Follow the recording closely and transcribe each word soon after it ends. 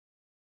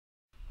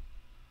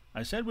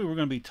I said we were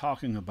going to be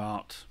talking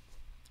about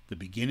the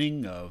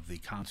beginning of the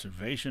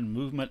conservation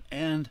movement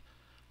and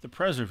the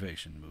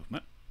preservation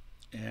movement.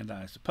 And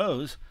I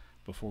suppose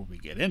before we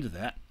get into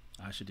that,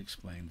 I should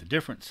explain the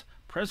difference.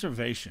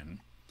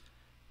 Preservation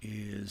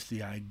is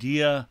the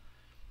idea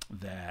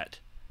that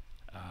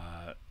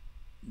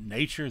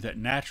that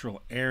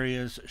natural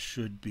areas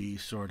should be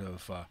sort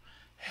of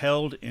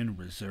held in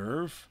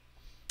reserve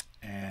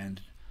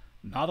and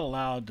not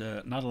allowed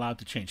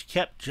to change,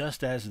 kept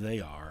just as they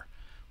are,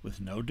 with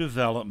no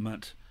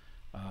development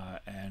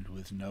and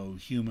with no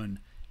human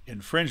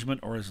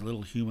infringement, or as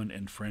little human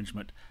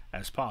infringement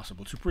as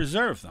possible, to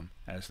preserve them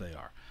as they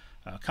are.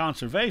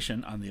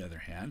 Conservation, on the other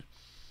hand,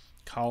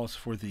 calls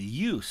for the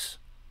use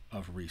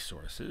of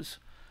resources,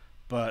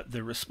 but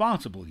the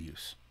responsible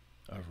use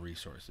of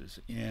resources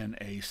in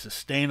a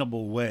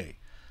sustainable way,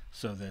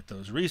 so that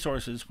those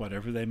resources,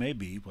 whatever they may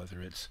be,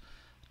 whether it's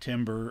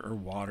timber or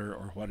water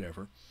or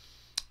whatever,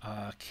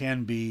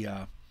 can be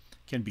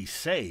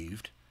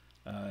saved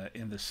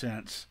in the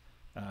sense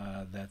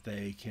that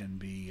they can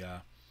be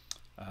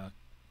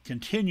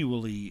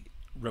continually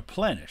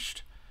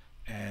replenished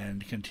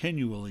and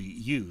continually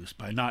used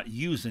by not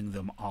using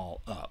them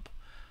all up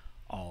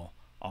all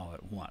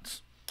at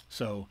once.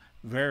 So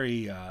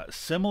very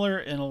similar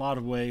in a lot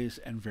of ways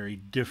and very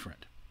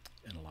different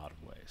in a lot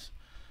of ways.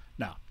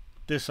 Now,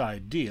 this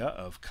idea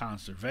of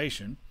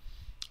conservation,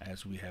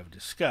 as we have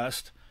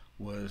discussed,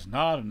 was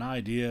not an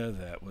idea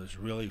that was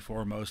really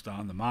foremost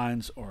on the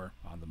minds, or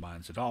on the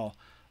minds at all,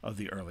 of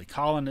the early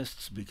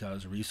colonists,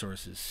 because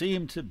resources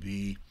seemed to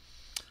be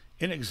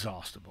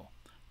inexhaustible.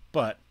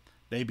 But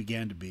they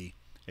began to be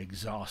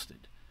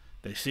exhausted.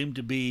 They seemed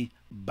to be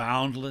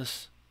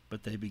boundless,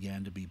 but they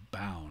began to be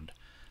bound.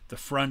 The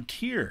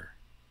frontier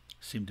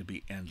seemed to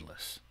be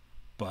endless,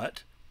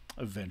 but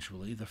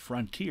eventually the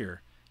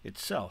frontier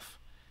itself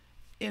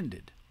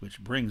ended, which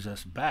brings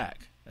us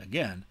back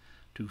again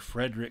to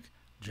Frederick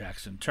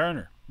Jackson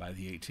Turner. By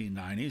the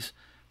 1890s,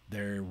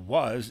 there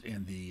was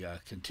in the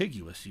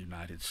contiguous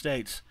United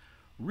States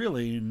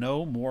really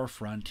no more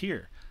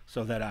frontier.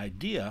 So that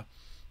idea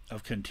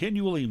of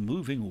continually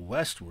moving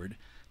westward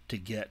to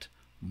get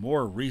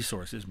more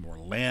resources, more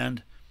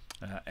land,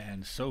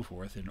 and so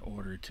forth, in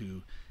order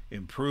to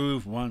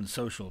improve one's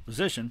social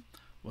position,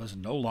 was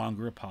no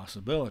longer a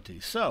possibility.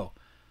 So,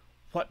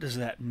 what does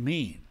that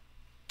mean?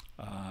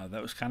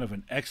 That was kind of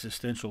an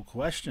existential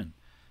question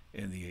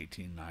in the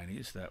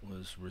 1890s that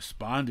was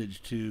responded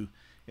to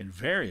in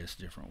various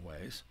different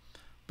ways.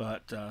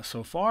 But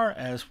so far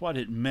as what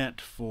it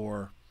meant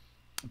for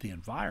the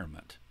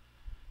environment,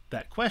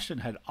 that question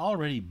had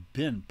already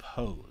been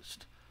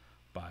posed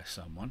by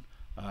someone,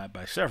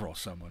 by several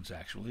someones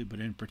actually, but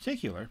in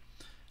particular,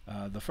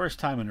 the first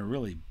time in a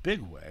really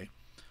big way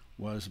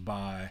was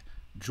by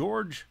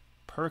George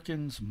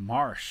Perkins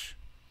Marsh,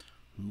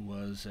 who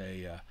was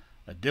a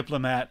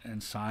diplomat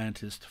and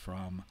scientist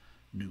from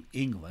New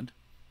England,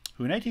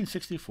 who in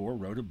 1864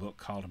 wrote a book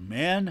called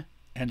Man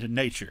and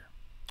Nature,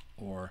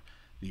 or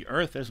The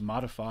Earth as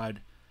Modified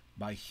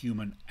by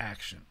Human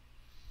Action.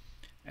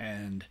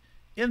 And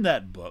in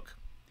that book,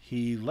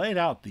 he laid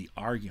out the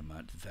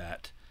argument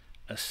that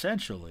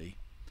essentially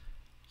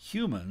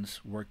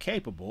humans were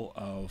capable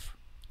of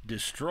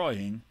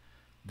destroying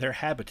their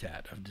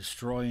habitat, of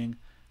destroying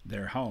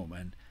their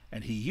home.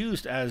 And he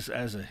used as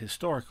a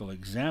historical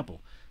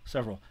example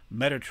several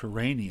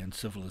Mediterranean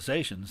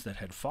civilizations that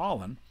had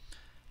fallen,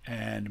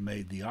 and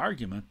made the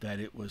argument that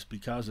it was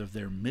because of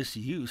their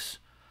misuse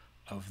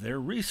of their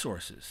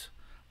resources.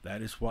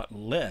 That is what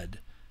led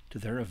to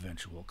their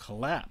eventual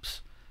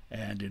collapse.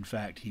 And in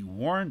fact, he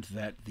warned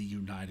that the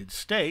United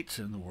States,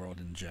 and the world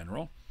in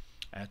general,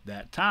 at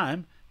that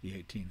time, the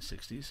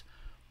 1860s,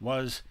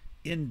 was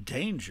in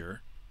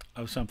danger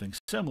of something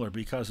similar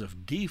because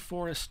of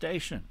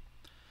deforestation.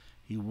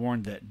 He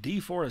warned that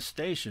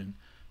deforestation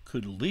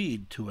could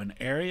lead to an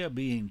area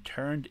being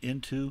turned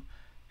into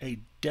a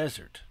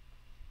desert.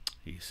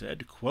 He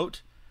said,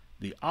 quote,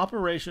 "The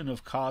operation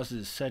of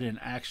causes set in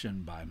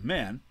action by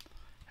men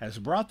has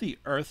brought the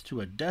earth to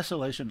a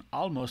desolation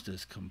almost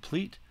as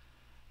complete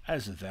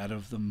as that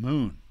of the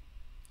moon."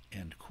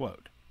 End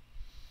quote.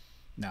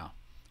 Now,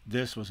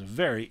 this was a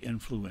very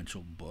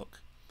influential book.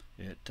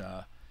 It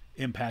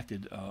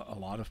impacted a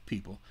lot of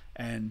people,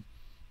 and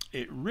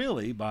it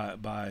really, by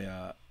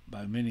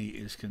many,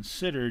 is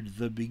considered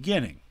the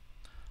beginning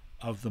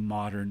of the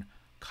modern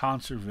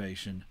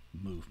conservation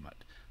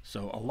movement.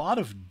 So a lot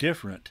of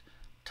different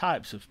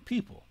types of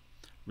people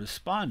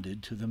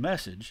responded to the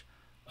message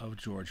of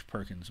George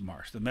Perkins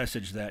Marsh, the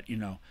message that,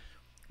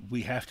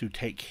 we have to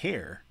take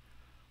care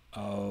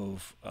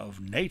of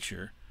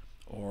nature,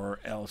 or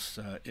else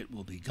it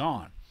will be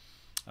gone.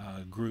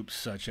 Groups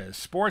such as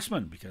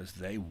sportsmen, because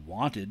they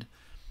wanted,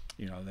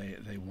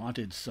 they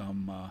wanted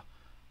some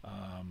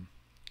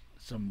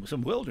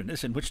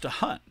wilderness in which to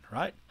hunt,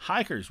 right?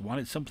 Hikers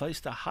wanted some place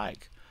to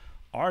hike.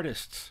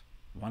 Artists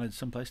wanted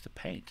some place to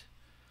paint.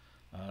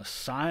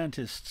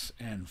 Scientists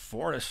and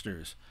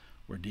foresters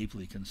were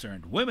deeply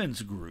concerned.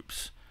 Women's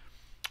groups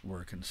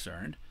were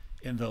concerned.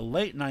 In the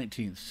late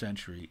 19th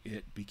century,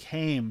 it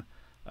became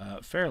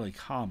fairly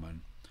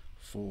common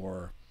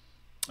for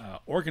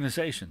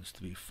organizations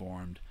to be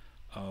formed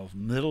of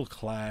middle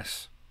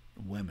class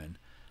women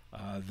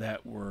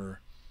that were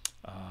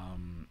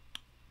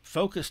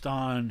focused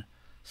on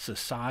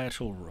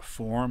societal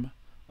reform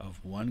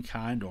of one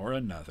kind or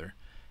another,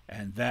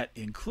 and that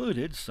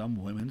included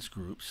some women's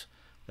groups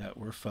that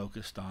were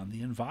focused on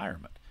the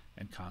environment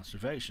and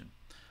conservation.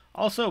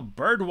 Also,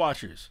 bird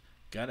watchers.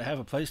 Got to have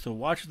a place to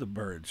watch the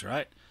birds,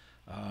 right?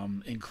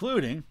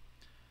 Including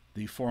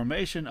the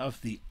formation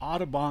of the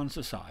Audubon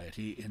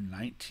Society in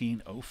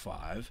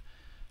 1905,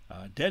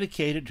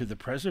 dedicated to the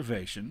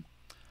preservation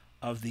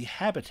of the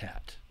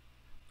habitat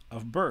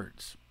of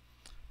birds,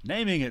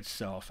 naming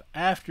itself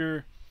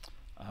after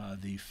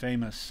the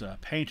famous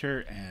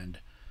painter and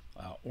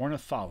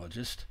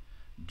ornithologist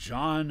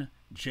John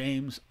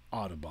James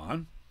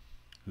Audubon,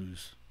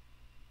 whose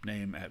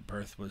name at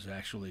birth was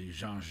actually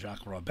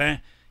Jean-Jacques Robin.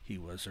 He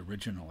was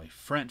originally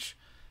French,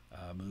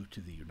 moved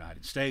to the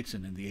United States,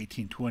 and in the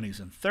 1820s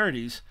and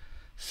 30s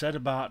set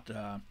about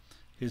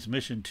his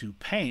mission to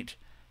paint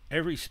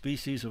every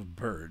species of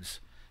birds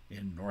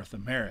in North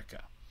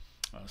America.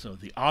 So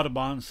the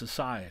Audubon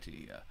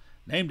Society,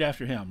 named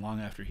after him long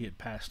after he had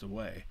passed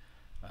away,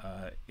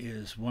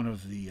 is one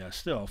of the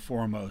still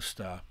foremost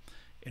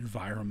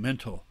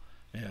environmentally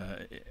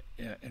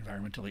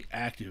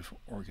active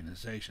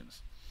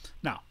organizations.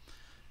 Now,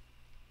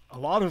 a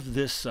lot of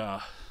this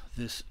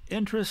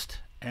interest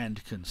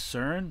and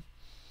concern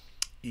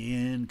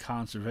in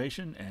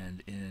conservation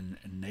and in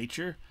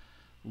nature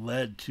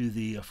led to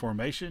the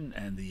formation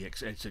and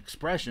its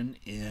expression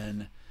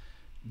in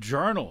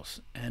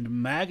journals and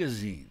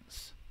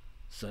magazines,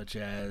 such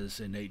as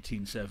in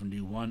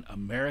 1871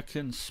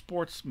 American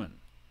Sportsman,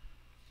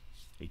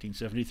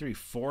 1873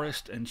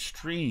 Forest and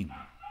Stream,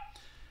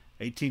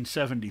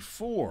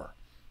 1874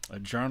 a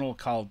journal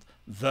called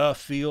The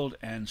Field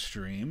and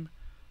Stream,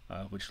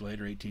 which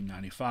later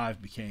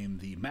 1895 became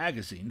the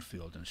magazine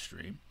Field and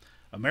Stream,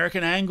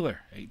 American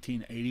Angler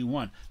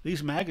 1881.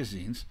 These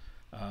magazines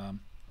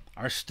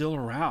are still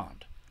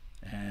around,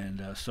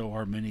 and so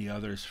are many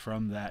others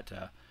from that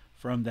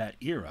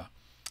era,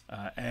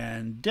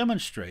 and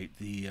demonstrate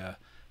the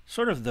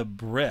sort of the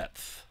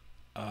breadth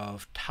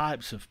of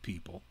types of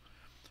people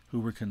who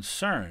were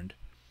concerned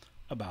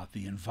about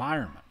the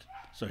environment.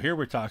 So here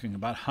we're talking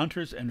about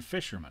hunters and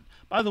fishermen.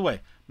 By the way,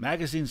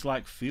 magazines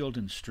like Field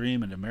and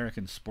Stream and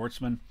American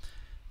Sportsman,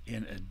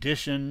 in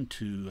addition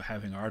to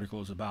having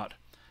articles about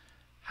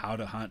how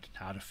to hunt,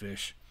 how to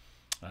fish,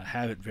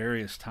 have at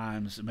various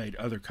times made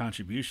other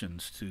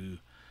contributions to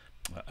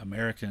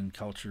American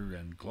culture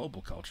and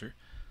global culture.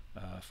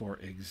 For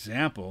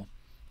example,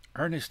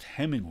 Ernest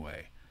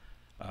Hemingway,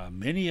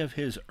 many of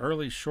his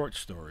early short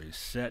stories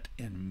set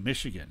in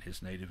Michigan,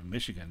 his native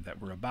Michigan, that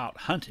were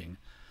about hunting,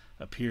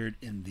 appeared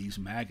in these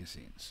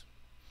magazines.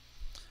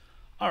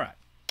 All right.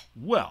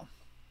 Well,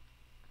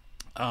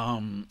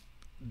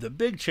 the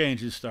big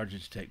changes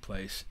started to take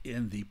place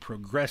in the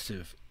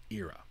Progressive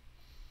era,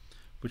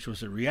 which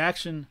was a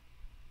reaction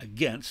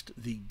against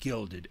the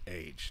Gilded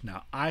Age.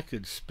 Now, I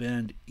could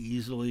spend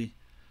easily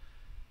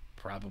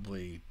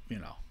probably,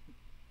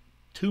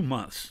 2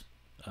 months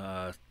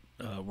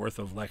worth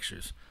of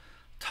lectures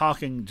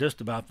talking just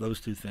about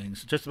those two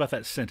things, just about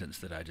that sentence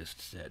that I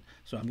just said.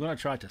 So I'm going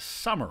to try to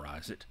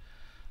summarize it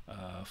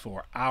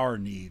for our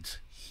needs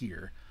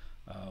here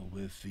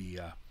with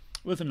the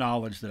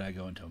knowledge that I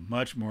go into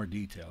much more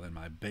detail in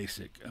my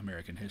basic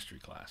American history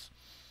class.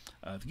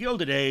 The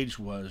Gilded Age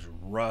was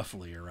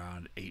roughly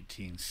around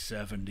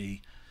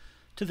 1870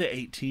 to the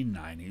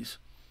 1890s,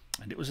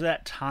 and it was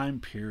that time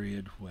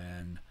period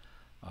when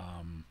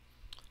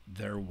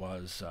there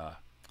was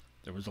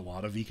a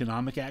lot of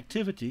economic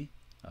activity,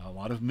 a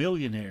lot of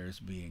millionaires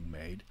being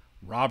made,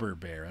 robber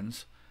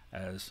barons,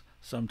 as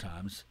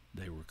sometimes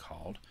they were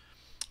called.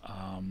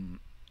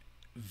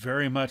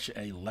 Very much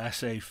a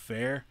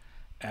laissez-faire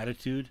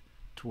attitude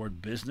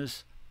toward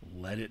business.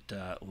 Let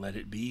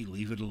it be,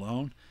 leave it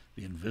alone.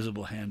 The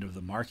invisible hand of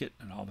the market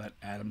and all that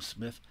Adam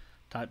Smith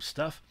type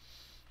stuff.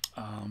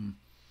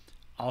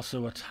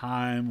 Also a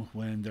time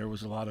when there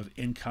was a lot of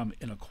income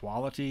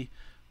inequality,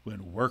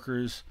 when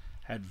workers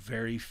had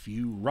very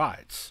few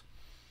rights.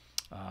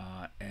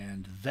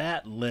 And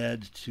that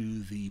led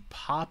to the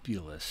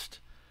populist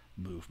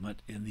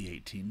movement in the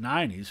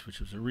 1890s, which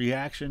was a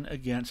reaction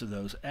against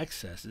those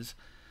excesses.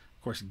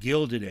 Of course,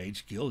 Gilded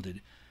Age,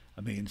 gilded,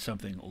 I mean,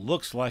 something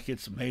looks like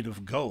it's made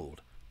of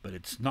gold, but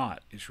it's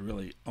not. It's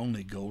really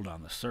only gold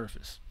on the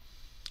surface.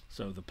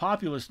 So the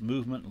populist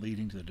movement,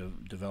 leading to the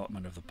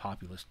development of the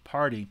Populist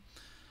Party,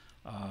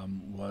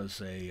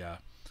 was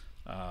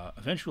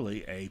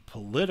eventually a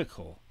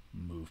political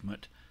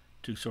movement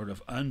to sort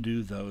of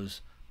undo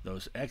those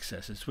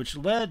excesses, which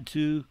led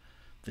to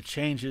the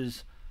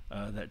changes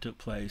that took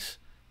place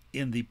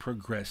in the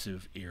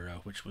Progressive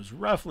era, which was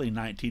roughly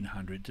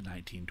 1900 to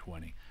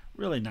 1920,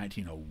 really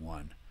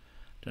 1901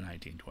 to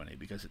 1920,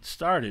 because it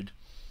started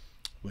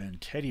when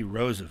Teddy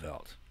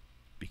Roosevelt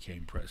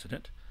became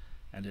president,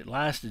 and it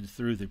lasted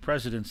through the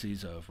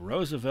presidencies of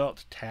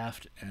Roosevelt,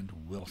 Taft, and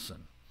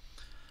Wilson.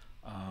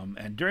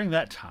 And during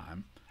that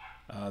time,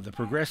 the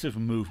progressive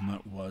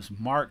movement was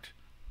marked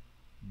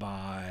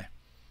by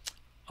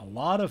a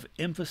lot of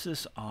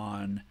emphasis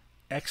on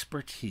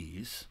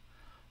expertise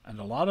and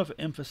a lot of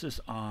emphasis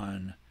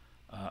on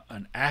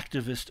an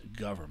activist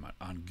government,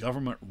 on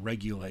government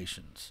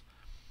regulations.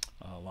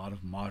 A lot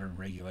of modern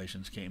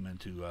regulations came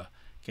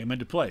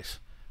into place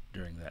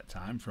during that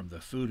time, from the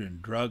Food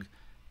and Drug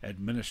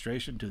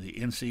Administration to the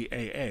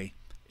NCAA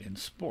in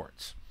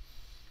sports,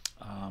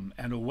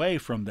 and away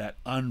from that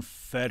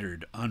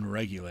unfettered,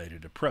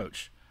 unregulated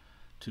approach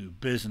to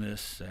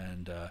business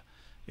and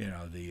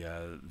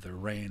the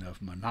reign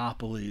of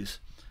monopolies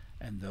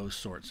and those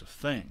sorts of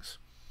things.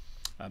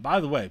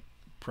 By the way,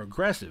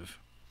 progressive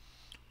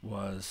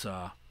was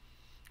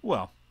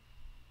well,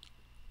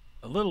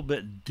 a little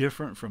bit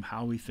different from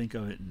how we think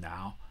of it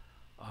now.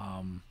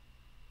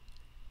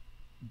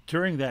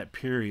 During that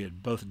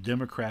period, both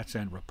Democrats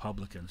and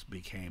Republicans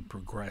became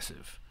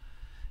progressive.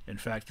 In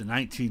fact, the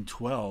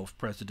 1912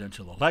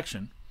 presidential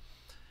election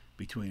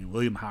between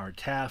William Howard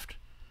Taft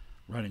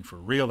running for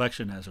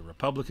re-election as a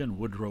Republican,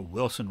 Woodrow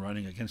Wilson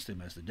running against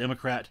him as the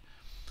Democrat,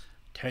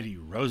 Teddy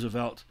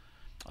Roosevelt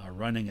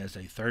running as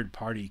a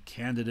third-party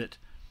candidate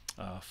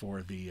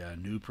for the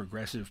New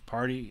Progressive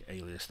Party,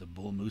 alias the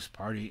Bull Moose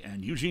Party,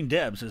 and Eugene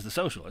Debs as the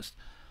Socialist.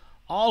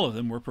 All of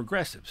them were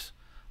progressives.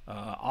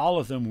 All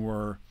of them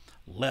were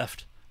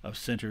left of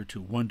center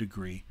to one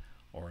degree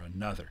or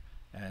another.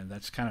 And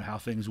that's kind of how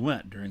things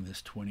went during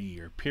this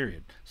 20-year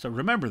period. So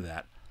remember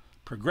that.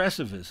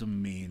 Progressivism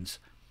means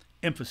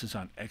emphasis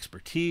on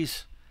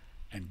expertise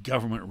and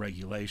government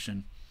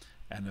regulation,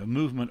 and a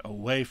movement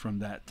away from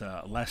that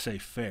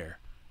laissez-faire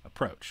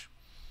approach.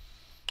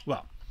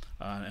 Well,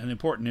 an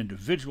important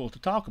individual to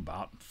talk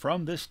about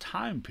from this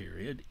time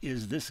period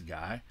is this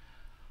guy,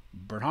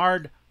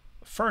 Bernhard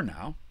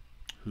Fernau,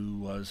 who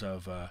was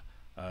of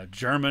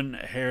German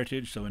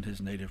heritage. So in his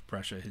native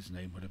Prussia, his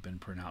name would have been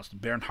pronounced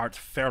Bernhard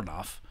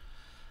Fernau.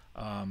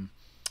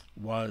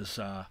 Was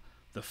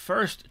the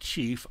first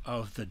chief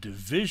of the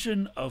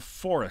Division of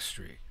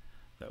Forestry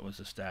that was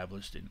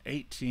established in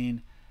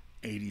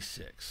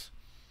 1886.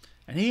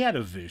 And he had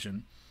a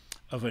vision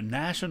of a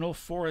national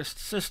forest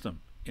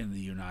system in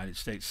the United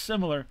States,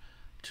 similar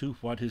to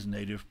what his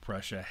native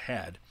Prussia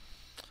had,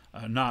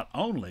 not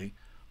only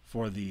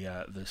for the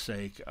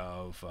sake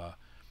of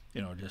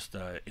just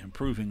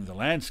improving the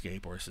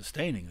landscape or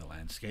sustaining the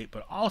landscape,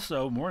 but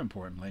also, more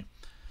importantly,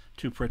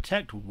 to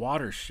protect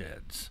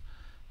watersheds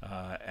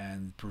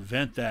and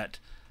prevent that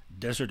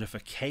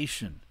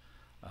desertification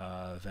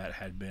that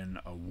had been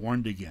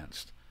warned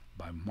against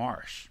by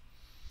marsh.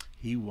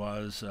 He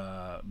is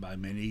by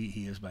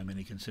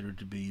many considered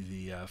to be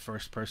the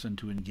first person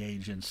to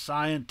engage in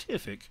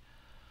scientific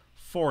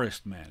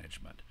forest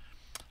management.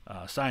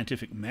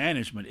 Scientific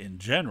management in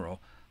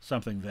general,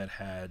 something that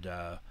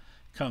had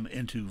come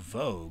into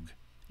vogue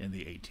in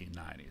the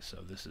 1890s. So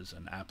this is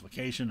an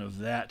application of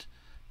that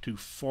to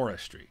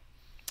forestry.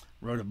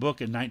 Wrote a book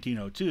in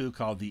 1902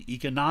 called The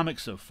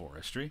Economics of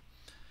Forestry,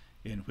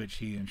 in which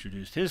he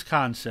introduced his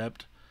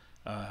concept,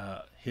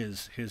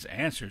 his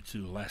answer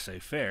to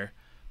laissez-faire,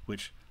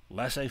 which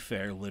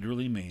laissez-faire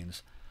literally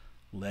means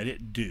let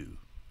it do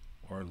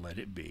or let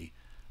it be.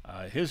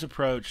 His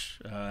approach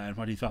and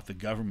what he thought the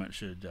government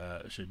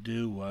should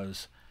do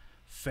was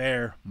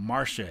faire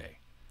marché,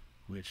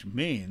 which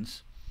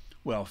means,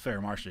 well,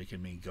 faire marché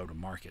can mean go to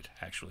market,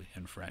 actually,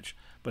 in French,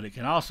 but it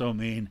can also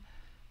mean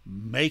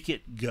make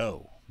it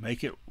go,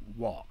 make it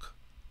walk,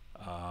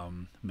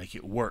 make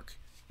it work,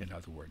 in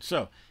other words.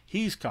 So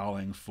he's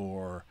calling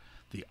for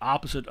the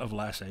opposite of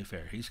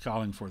laissez-faire. He's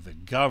calling for the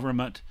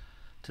government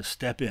to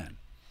step in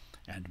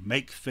and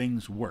make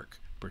things work,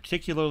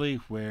 particularly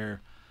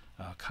where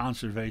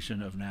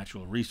conservation of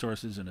natural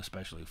resources and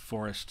especially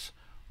forests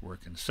were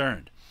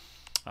concerned.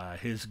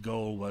 His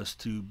goal was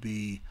to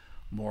be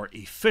more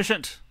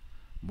efficient,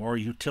 more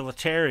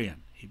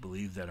utilitarian. He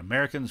believed that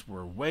Americans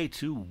were way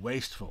too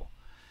wasteful.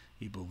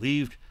 He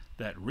believed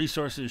that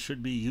resources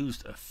should be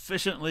used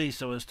efficiently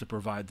so as to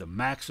provide the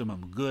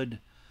maximum good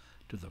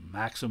to the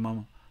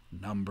maximum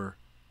number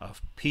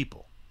of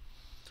people.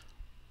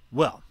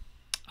 Well,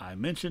 I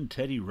mentioned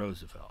Teddy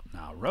Roosevelt.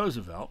 Now,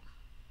 Roosevelt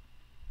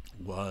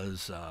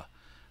was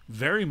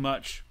very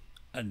much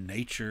a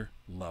nature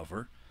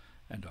lover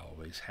and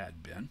always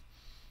had been.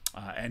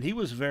 And he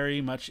was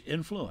very much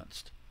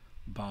influenced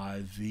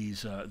by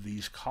these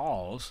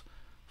calls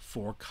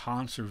for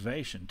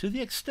conservation, to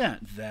the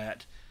extent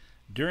that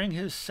during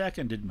his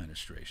second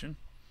administration,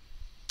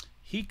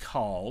 he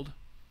called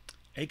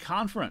a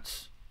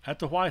conference at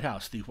the White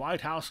House, the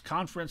White House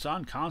Conference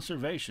on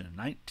Conservation in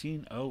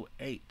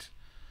 1908,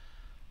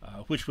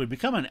 which would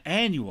become an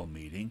annual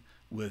meeting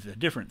with a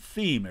different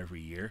theme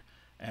every year,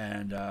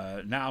 and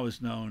now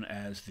is known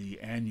as the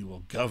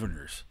annual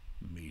governors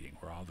meeting,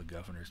 where all the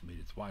governors meet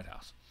at the White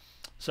House.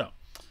 So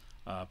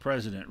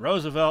President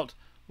Roosevelt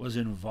was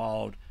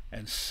involved,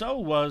 and so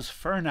was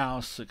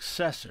Fernau's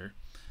successor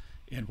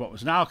in what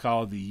was now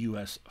called the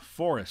U.S.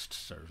 Forest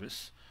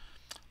Service,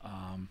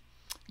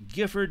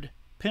 Gifford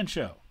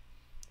Pinchot,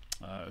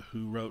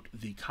 who wrote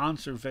The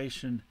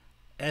Conservation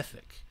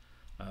Ethic.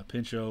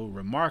 Pinchot,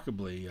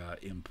 remarkably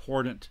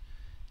important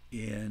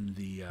in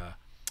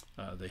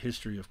the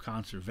history of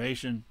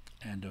conservation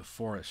and of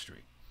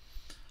forestry.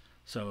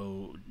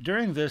 So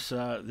during this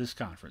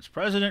conference,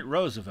 President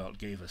Roosevelt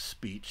gave a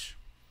speech,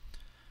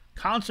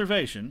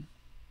 Conservation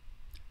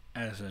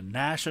as a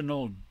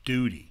national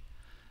duty,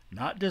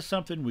 not just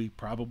something we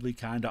probably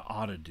kind of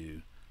ought to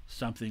do,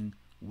 something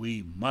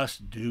we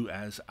must do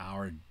as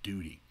our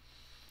duty.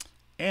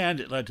 And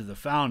it led to the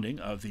founding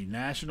of the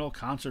National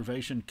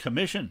Conservation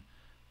Commission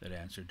that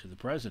answered to the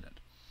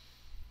president.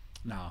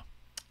 Now,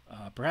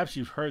 perhaps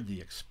you've heard the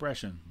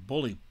expression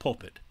bully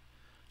pulpit,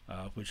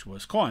 which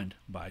was coined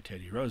by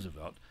Teddy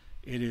Roosevelt.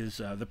 It is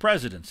the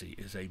presidency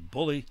is a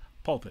bully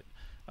pulpit.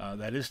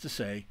 That is to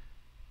say,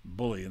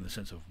 bully in the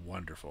sense of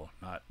wonderful,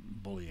 not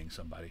bullying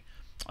somebody,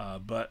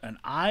 but an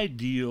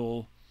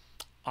ideal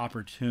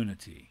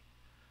opportunity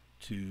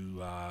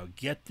to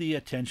get the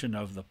attention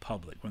of the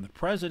public. When the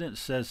president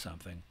says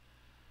something,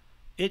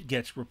 it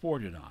gets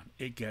reported on,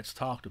 it gets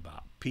talked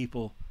about,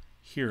 people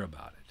hear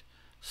about it.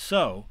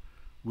 So,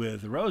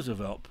 with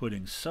Roosevelt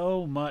putting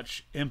so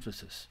much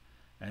emphasis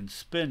and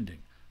spending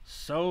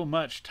so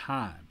much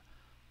time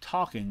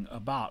talking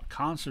about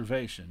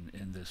conservation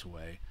in this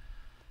way,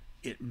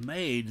 it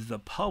made the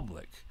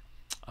public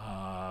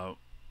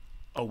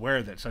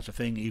aware that such a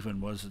thing even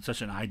was,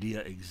 such an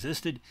idea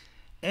existed,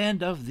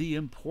 and of the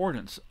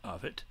importance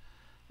of it.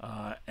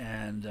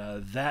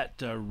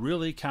 That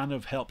really kind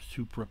of helped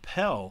to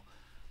propel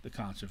the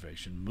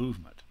conservation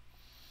movement.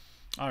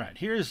 All right,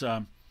 here's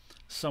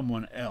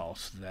someone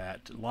else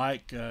that,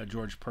 like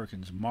George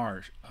Perkins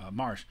Marsh,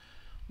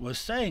 was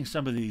saying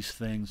some of these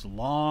things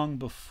long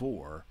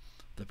before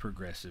the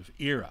Progressive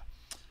era.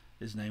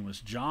 His name was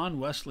John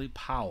Wesley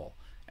Powell,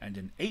 and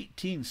in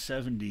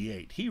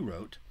 1878 he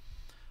wrote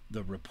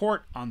The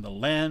Report on the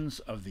Lands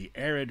of the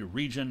Arid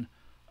Region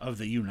of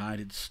the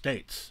United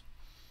States,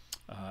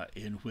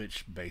 in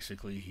which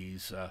basically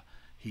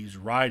he's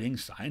writing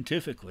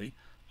scientifically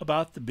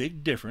about the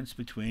big difference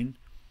between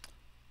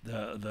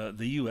the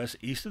U.S.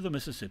 east of the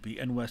Mississippi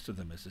and west of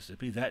the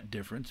Mississippi, that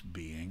difference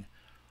being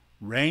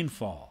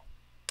rainfall,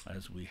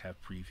 as we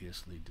have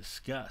previously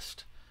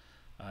discussed.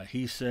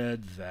 He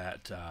said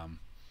that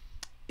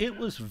it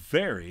was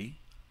very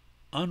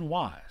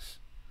unwise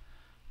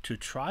to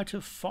try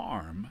to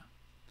farm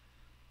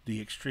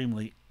the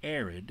extremely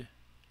arid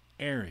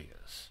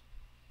areas.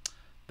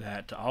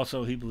 That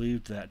also he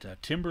believed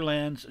that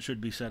timberlands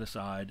should be set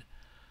aside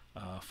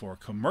for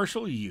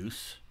commercial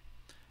use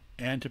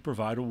and to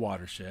provide a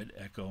watershed,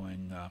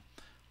 echoing,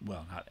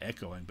 well, not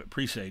echoing, but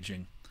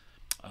presaging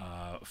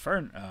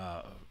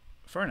Furnow.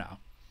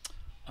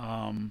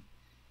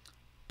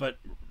 But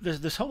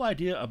this whole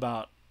idea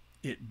about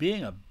it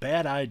being a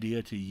bad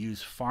idea to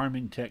use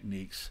farming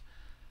techniques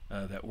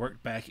that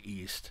worked back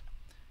east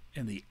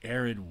in the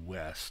arid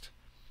West,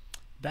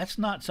 that's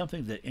not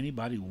something that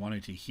anybody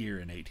wanted to hear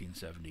in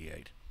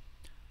 1878,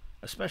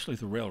 especially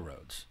the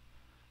railroads,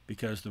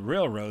 because the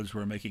railroads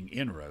were making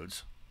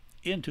inroads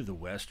into the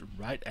West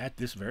right at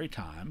this very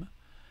time,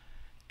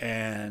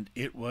 and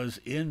it was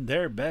in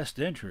their best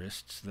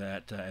interests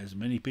that as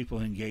many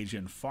people engage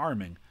in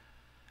farming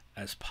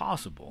as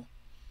possible,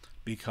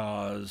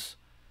 because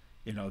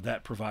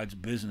that provides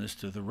business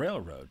to the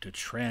railroad to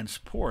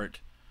transport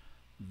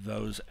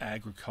those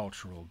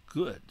agricultural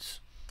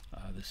goods.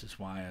 This is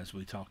why, as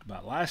we talked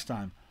about last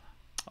time,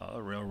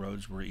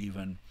 railroads were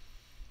even,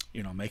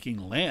 making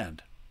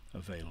land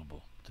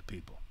available to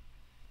people.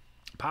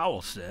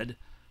 Powell said,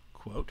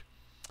 quote,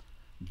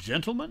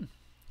 "Gentlemen,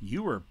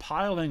 you are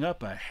piling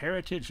up a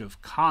heritage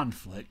of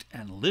conflict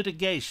and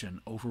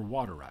litigation over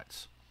water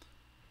rights,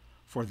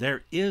 for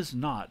there is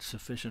not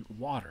sufficient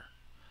water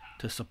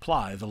to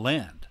supply the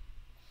land."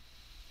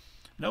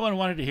 No one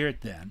wanted to hear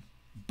it then,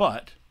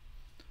 but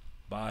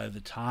by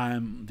the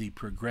time the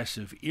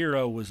Progressive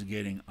era was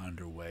getting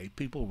underway,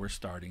 people were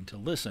starting to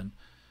listen,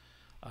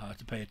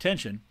 to pay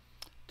attention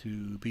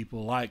to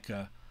people like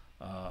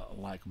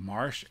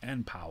Marsh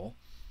and Powell.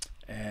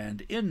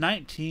 And in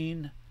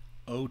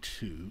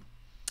 1902,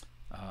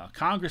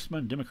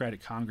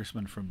 Democratic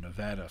Congressman from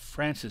Nevada,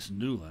 Francis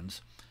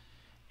Newlands,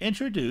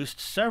 introduced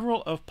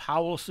several of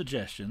Powell's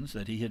suggestions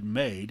that he had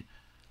made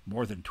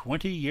more than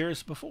 20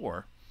 years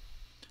before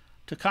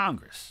to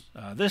Congress,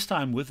 this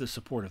time with the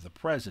support of the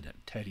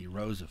president, Teddy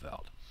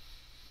Roosevelt.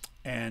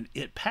 And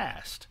it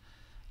passed.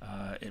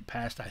 It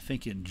passed, I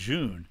think, in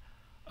June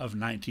of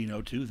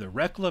 1902, the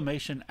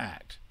Reclamation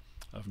Act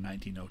of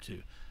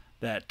 1902,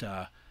 that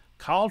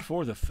called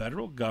for the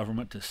federal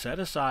government to set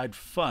aside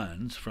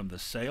funds from the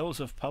sales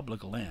of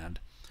public land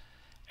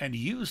and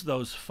use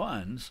those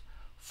funds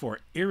for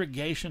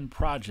irrigation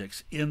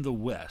projects in the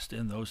West,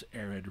 in those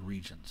arid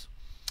regions.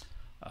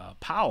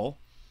 Powell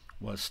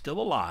was still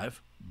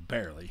alive,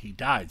 barely. He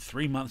died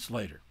 3 months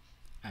later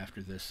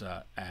after this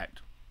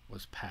act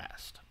was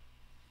passed.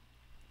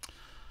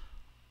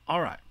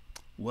 All right.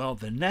 Well,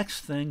 the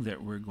next thing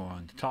that we're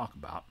going to talk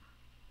about,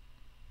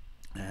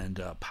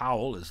 and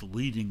Powell is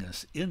leading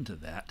us into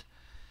that,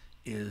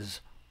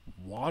 is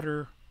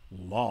water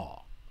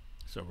law.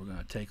 So we're going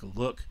to take a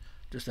look,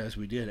 just as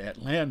we did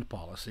at land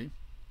policy,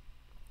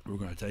 we're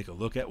going to take a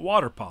look at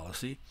water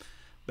policy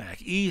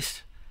back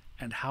east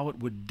and how it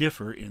would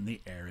differ in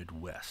the arid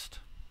West.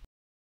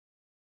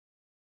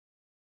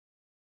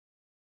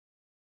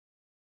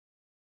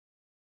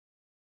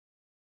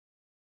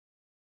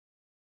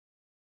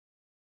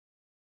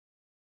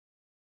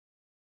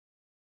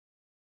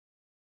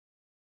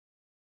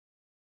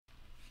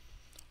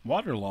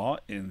 Water law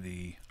in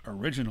the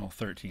original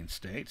 13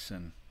 states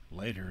and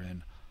later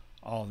in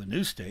all the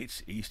new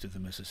states east of the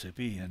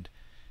Mississippi and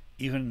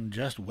even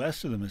just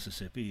west of the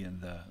Mississippi in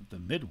the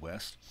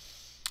Midwest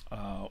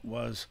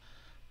was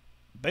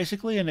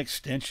basically an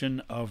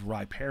extension of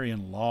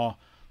riparian law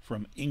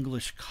from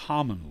English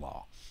common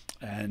law.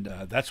 And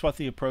that's what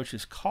the approach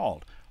is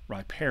called,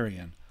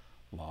 riparian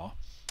law,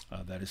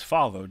 that is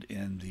followed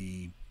in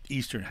the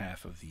eastern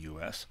half of the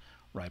U.S.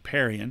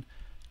 Riparian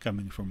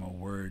coming from a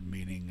word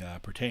meaning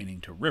pertaining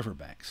to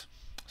riverbanks.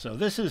 So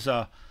this is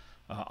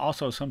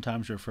also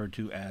sometimes referred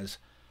to as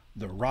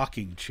the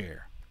rocking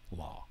chair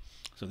law.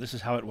 So this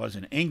is how it was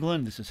in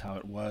England. This is how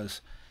it was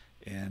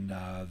in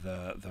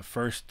the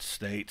first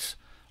states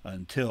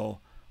until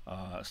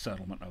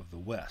settlement of the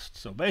West.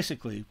 So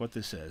basically what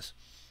this is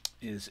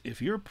if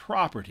your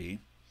property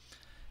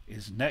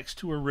is next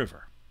to a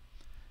river,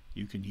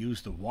 you can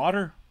use the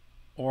water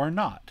or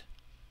not.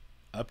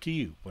 Up to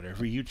you,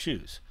 whatever you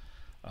choose.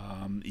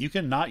 You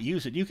can not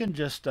use it. You can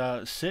just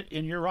sit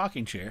in your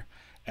rocking chair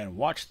and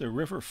watch the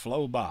river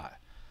flow by.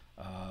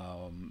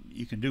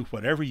 You can do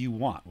whatever you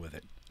want with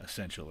it,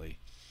 essentially,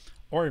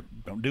 or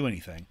don't do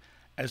anything,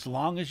 as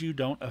long as you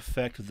don't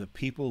affect the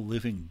people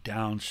living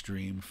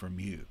downstream from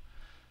you.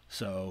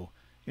 So,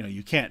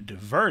 you can't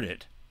divert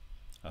it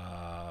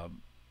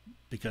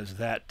because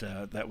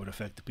that would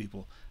affect the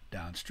people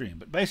downstream.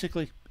 But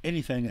basically,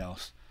 anything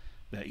else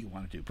that you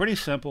want to do. Pretty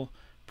simple,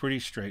 pretty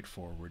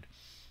straightforward.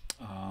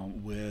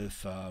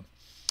 With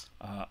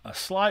a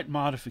slight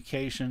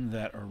modification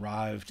that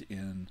arrived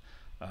in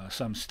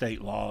some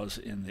state laws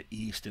in the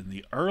East in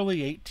the early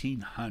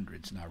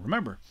 1800s. Now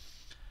remember,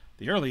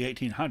 the early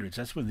 1800s,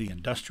 that's when the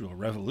Industrial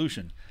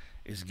Revolution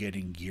is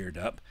getting geared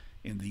up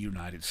in the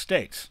United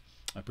States,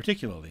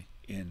 particularly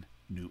in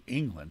New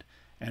England.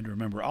 And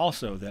remember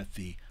also that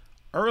the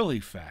early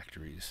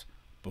factories,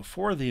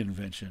 before the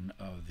invention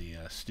of the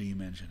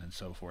steam engine and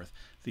so forth,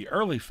 the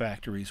early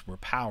factories were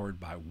powered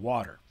by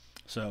water.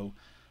 So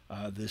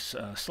this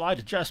slight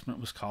adjustment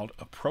was called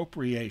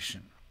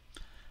appropriation.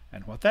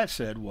 And what that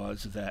said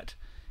was that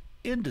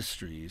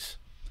industries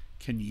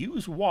can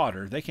use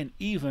water, they can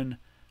even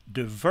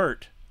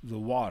divert the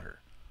water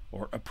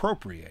or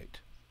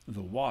appropriate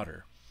the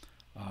water,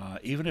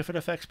 even if it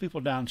affects people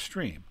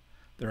downstream.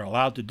 They're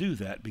allowed to do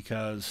that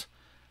because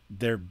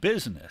their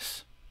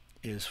business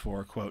is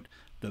for, quote,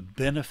 the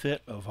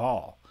benefit of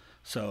all.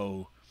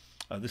 So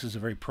this is a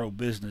very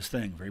pro-business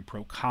thing, very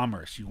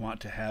pro-commerce. You want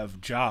to have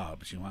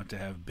jobs. You want to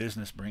have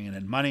business bringing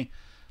in money.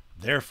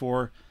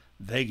 Therefore,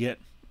 they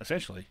get,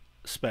 essentially,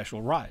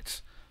 special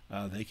rights.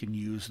 They can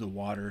use the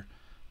water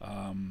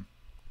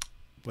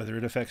whether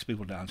it affects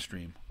people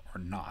downstream or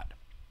not.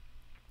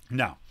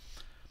 Now,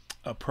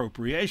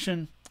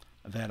 appropriation,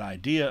 that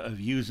idea of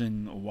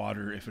using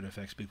water if it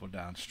affects people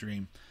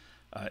downstream,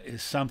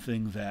 is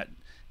something that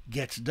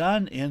gets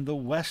done in the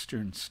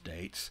western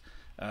states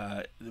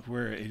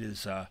where it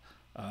is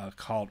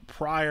called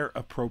prior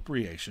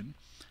appropriation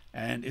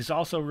and is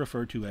also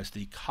referred to as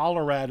the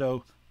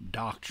Colorado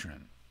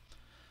Doctrine.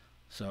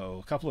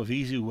 So a couple of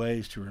easy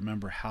ways to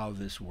remember how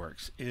this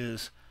works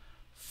is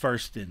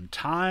first in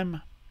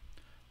time,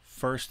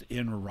 first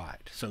in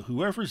right. So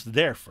whoever's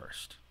there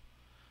first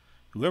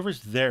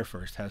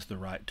has the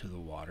right to the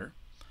water.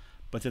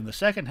 But then the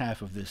second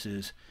half of this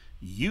is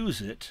use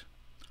it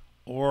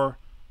or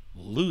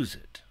lose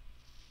it.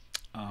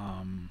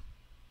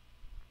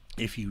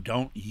 If you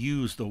don't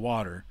use the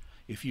water,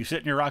 if you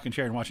sit in your rocking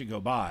chair and watch it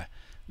go by,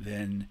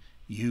 then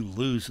you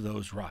lose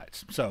those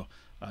rights. So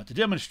to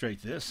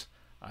demonstrate this,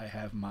 I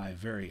have my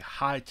very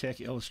high-tech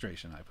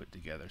illustration I put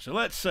together. So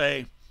let's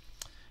say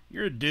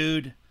you're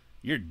dude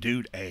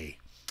A,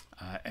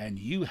 and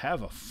you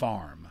have a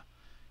farm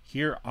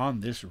here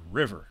on this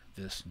river,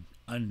 this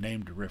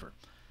unnamed river.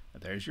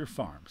 There's your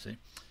farm, see?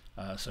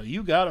 So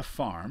you got a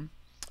farm,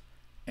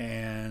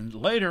 and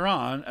later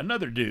on,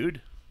 another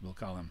dude, we'll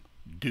call him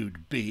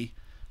Dude B,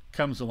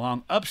 comes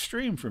along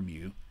upstream from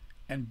you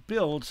and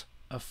builds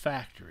a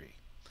factory.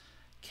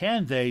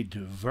 Can they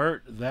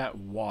divert that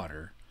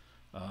water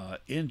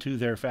into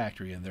their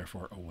factory and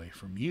therefore away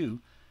from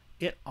you?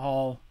 It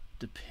all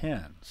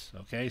depends.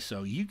 Okay,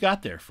 so you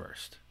got there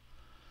first.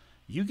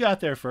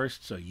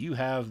 So you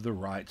have the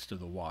rights to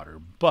the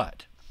water.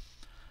 But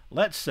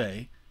let's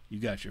say you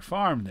got your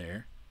farm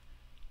there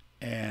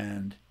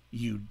and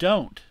you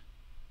don't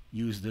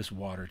use this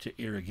water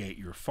to irrigate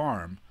your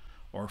farm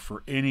or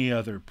for any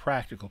other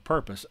practical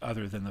purpose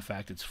other than the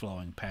fact it's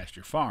flowing past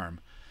your farm.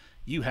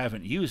 you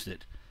haven't used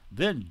it,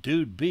 then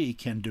Dude B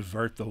can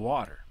divert the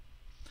water.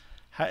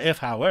 If,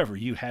 however,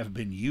 you have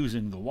been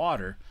using the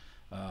water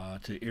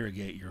to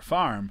irrigate your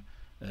farm,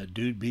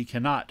 Dude B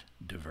cannot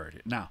divert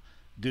it. Now,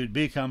 Dude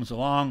B comes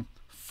along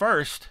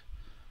first.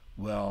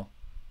 Well,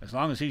 as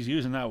long as he's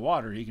using that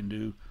water, he can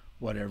do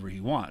whatever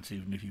he wants,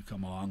 even if you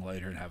come along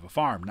later and have a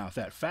farm. Now, if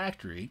that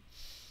factory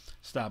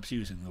stops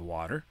using the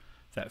water,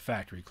 if that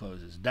factory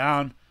closes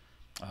down,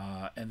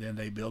 and then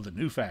they build a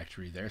new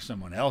factory there,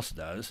 someone else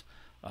does,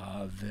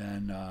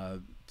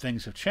 then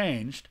things have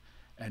changed,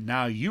 and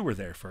now you were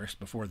there first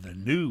before the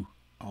new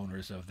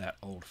owners of that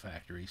old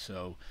factory,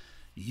 so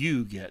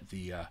you get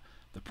the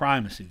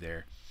primacy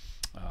there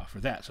for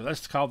that. So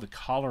that's called the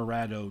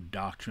Colorado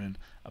Doctrine.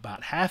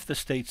 About half the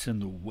states in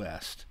the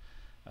West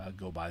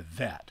go by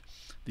that.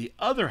 The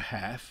other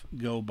half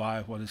go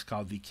by what is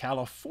called the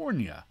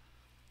California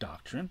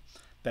Doctrine.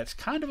 That's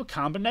kind of a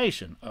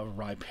combination of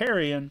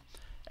riparian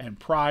and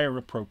prior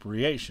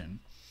appropriation.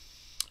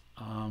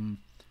 And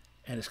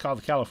it's called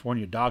the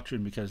California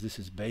Doctrine because this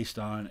is based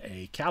on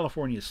a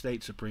California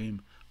State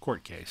Supreme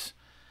Court case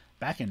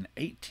back in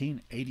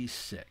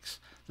 1886.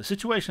 The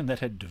situation that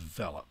had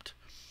developed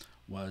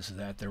was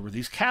that there were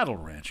these cattle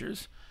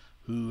ranchers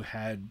who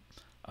had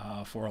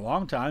for a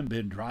long time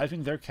been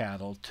driving their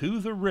cattle to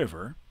the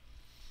river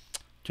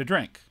to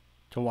drink,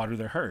 to water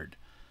their herd.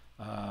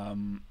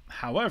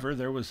 However,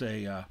 there was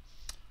a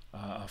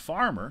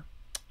farmer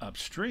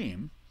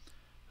upstream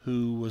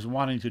who was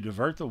wanting to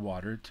divert the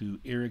water to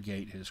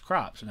irrigate his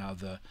crops. Now,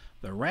 the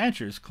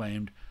ranchers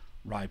claimed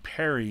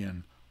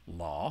riparian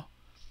law.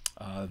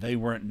 They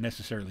weren't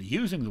necessarily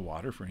using the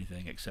water for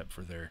anything except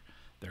for their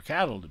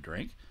cattle to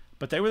drink,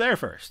 but they were there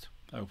first.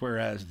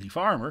 Whereas the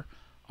farmer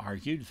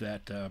argued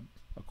that,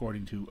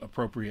 according to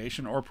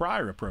appropriation or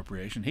prior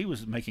appropriation, he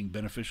was making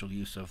beneficial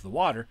use of the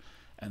water,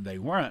 and they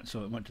weren't,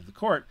 so it went to the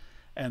court.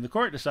 And the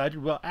court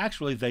decided, well,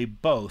 actually, they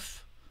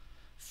both,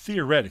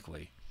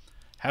 theoretically,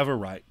 have a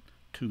right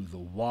to the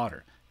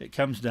water. It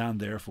comes down,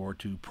 therefore,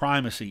 to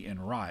primacy in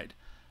right,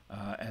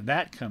 and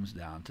that comes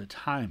down to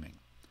timing.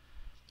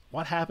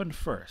 What happened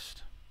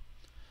first?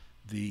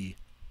 The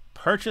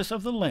purchase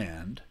of the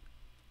land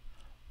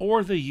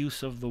or the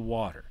use of the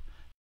water?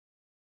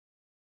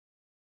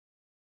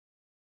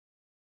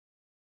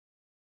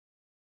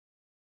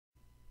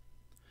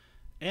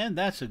 And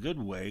that's a good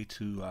way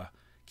to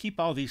keep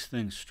all these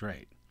things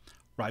straight.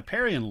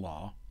 Riparian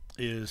law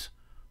is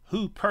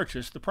who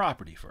purchased the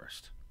property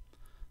first.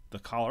 The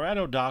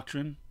Colorado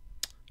Doctrine,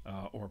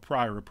 or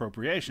prior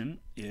appropriation,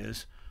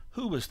 is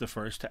who was the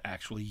first to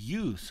actually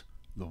use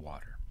the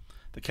water.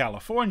 The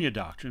California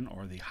Doctrine,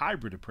 or the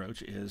hybrid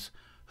approach, is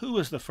who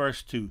was the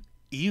first to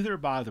either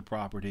buy the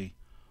property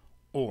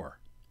or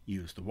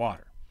use the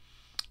water.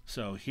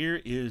 So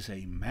here is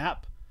a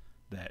map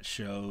that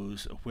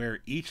shows where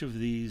each of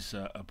these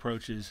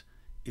approaches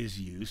is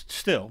used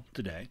still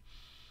today.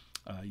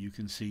 You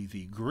can see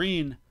the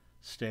green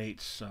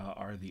states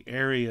are the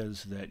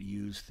areas that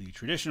use the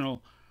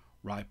traditional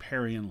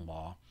riparian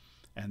law,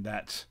 and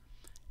that's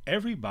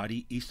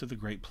everybody east of the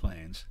Great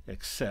Plains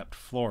except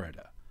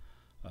Florida.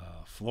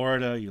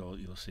 Florida,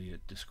 you'll see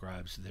it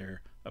describes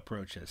their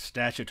approach as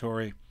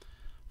statutory.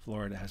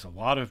 Florida has a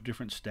lot of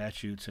different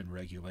statutes and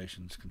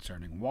regulations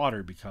concerning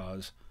water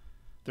because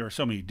there are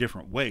so many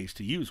different ways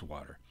to use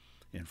water.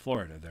 In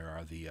Florida, there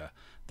are the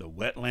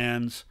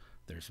wetlands,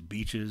 there's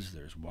beaches,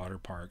 there's water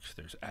parks,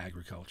 there's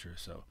agriculture.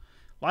 So,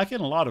 like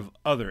in a lot of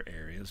other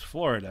areas,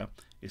 Florida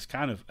is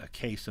kind of a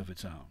case of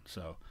its own.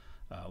 So,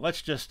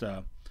 let's just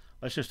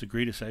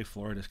agree to say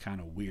Florida is kind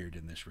of weird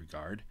in this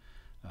regard,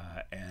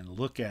 and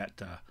look at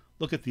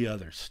the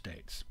other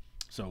states.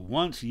 So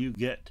once you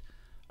get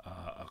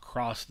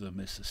across the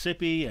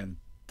Mississippi and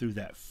through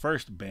that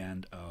first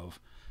band of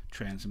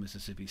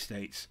trans-Mississippi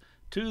states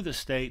to the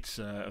states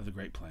of the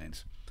Great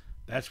Plains,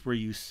 that's where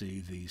you see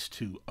these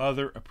two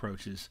other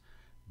approaches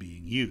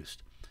being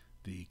used.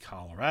 The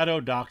Colorado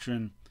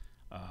Doctrine,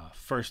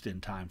 first in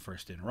time,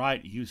 first in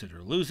right, use it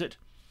or lose it.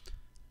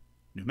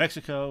 New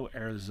Mexico,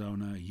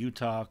 Arizona,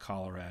 Utah,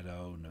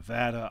 Colorado,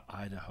 Nevada,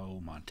 Idaho,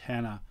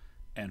 Montana,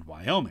 and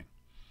Wyoming.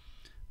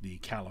 The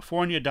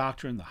California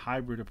Doctrine, the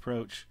hybrid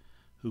approach,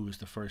 who was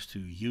the first to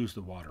use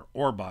the water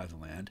or buy the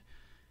land?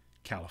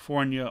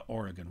 California,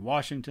 Oregon,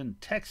 Washington,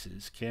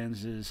 Texas,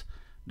 Kansas,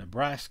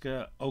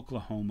 Nebraska,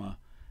 Oklahoma,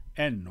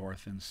 and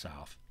North and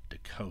South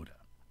Dakota.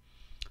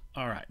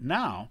 All right,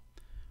 now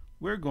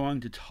we're going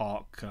to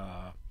talk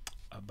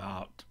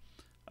about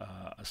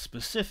a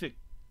specific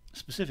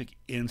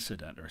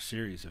incident or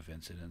series of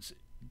incidents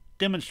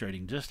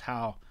demonstrating just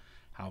how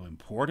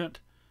important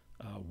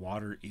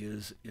water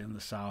is in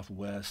the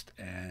Southwest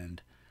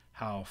and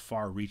how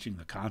far-reaching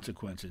the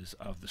consequences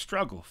of the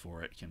struggle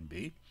for it can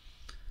be.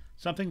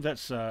 Something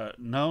that's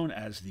known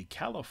as the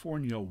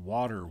California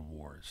Water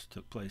Wars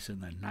took place in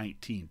the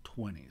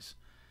 1920s,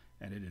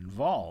 and it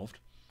involved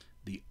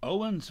the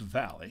Owens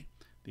Valley.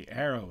 The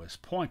arrow is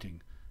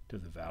pointing to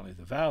the valley.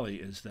 The valley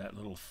is that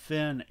little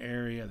thin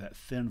area, that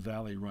thin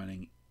valley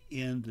running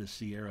in the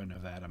Sierra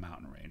Nevada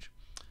mountain range.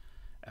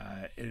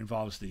 It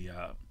involves the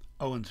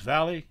Owens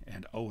Valley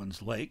and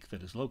Owens Lake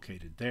that is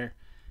located there,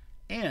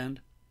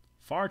 and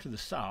far to the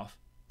south,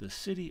 the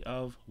city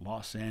of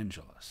Los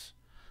Angeles.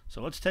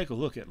 So let's take a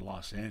look at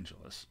Los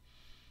Angeles.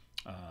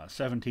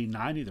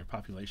 1790, their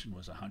population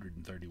was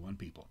 131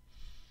 people.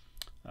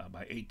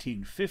 By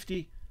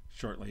 1850,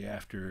 shortly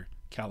after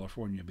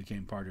California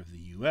became part of the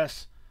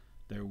U.S.,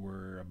 there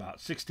were about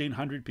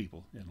 1,600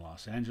 people in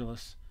Los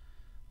Angeles.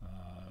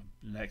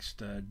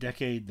 Next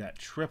decade, that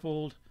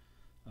tripled.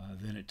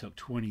 Then it took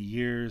 20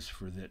 years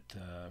for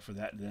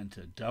that then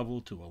to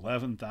double to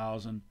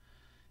 11,000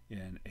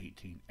 in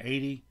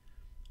 1880.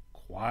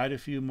 Quite a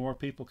few more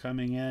people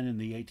coming in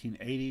the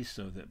 1880s,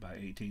 so that by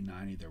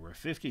 1890 there were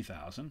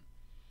 50,000.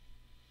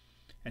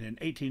 And in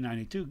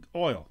 1892,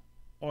 oil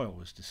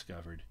was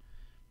discovered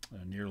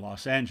near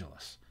Los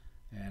Angeles.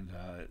 And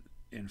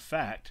in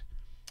fact,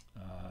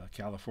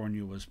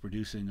 California was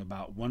producing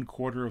about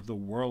 1/4 of the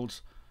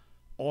world's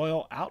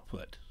oil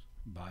output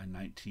by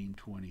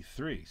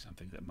 1923,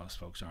 something that most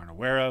folks aren't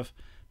aware of.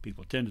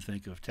 People tend to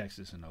think of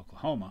Texas and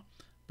Oklahoma,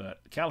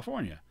 but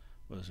California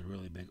was a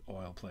really big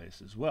oil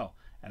place as well.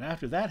 And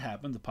after that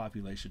happened, the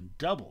population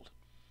doubled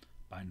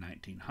by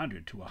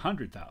 1900 to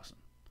 100,000.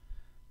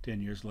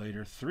 10 years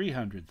later,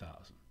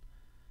 300,000.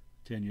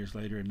 10 years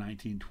later, in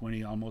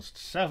 1920, almost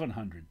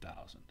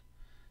 700,000.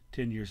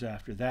 10 years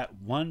after that,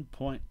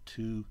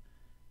 1.2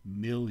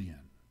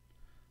 million.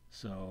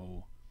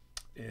 So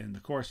in the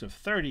course of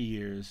 30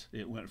 years,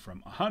 it went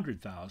from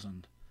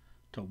 100,000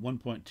 to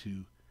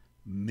 1.2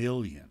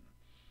 million.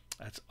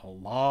 That's a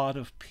lot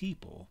of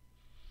people.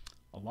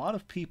 A lot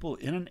of people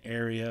in an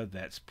area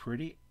that's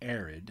pretty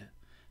arid,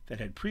 that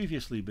had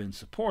previously been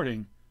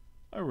supporting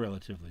a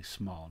relatively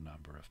small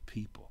number of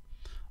people.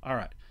 All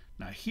right,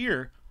 now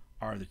here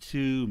are the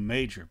two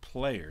major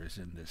players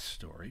in this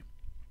story.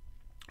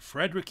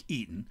 Frederick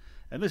Eaton,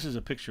 and this is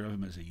a picture of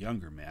him as a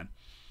younger man.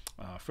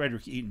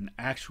 Frederick Eaton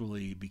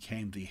actually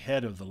became the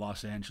head of the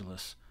Los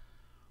Angeles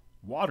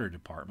Water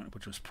Department,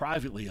 which was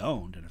privately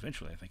owned, and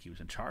eventually I think he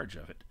was in charge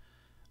of it,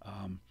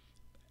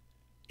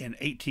 in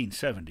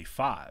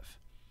 1875.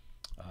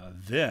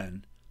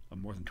 Then,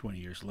 more than 20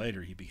 years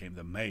later, he became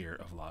the mayor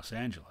of Los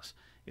Angeles.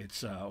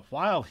 It's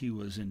while he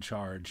was in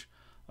charge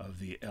of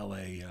the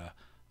LA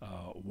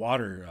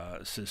water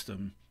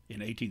system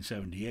in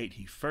 1878,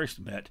 he first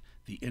met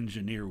the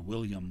engineer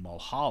William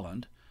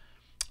Mulholland,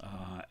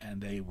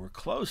 and they were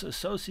close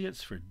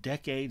associates for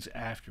decades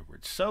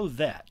afterwards, so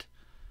that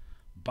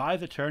by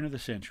the turn of the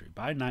century,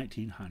 by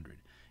 1900,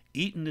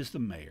 Eaton is the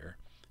mayor,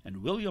 and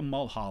William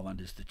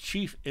Mulholland is the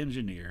chief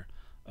engineer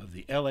of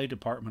the LA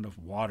Department of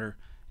Water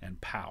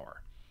and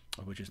Power,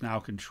 which is now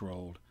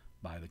controlled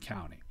by the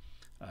county.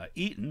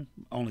 Eaton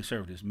only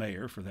served as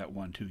mayor for that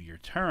 1-2-year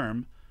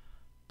term,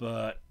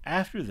 but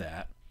after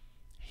that,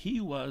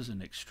 he was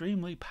an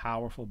extremely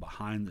powerful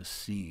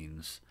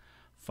behind-the-scenes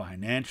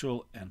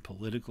financial and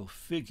political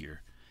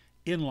figure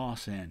in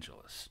Los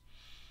Angeles.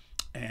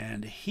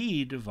 And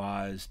he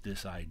devised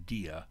this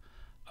idea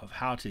of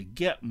how to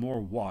get more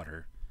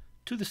water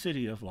to the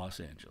city of Los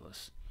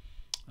Angeles,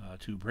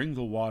 to bring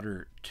the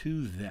water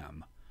to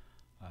them.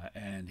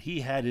 And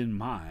he had in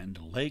mind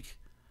Lake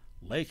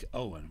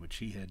Owen, which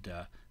he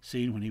had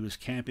seen when he was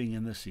camping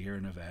in the Sierra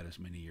Nevadas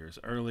many years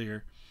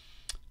earlier.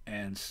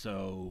 And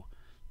so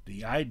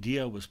the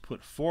idea was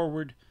put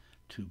forward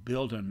to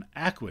build an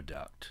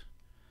aqueduct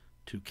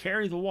to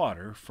carry the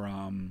water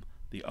from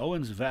the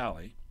Owens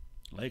Valley,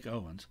 Lake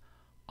Owens,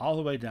 all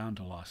the way down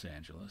to Los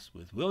Angeles,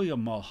 with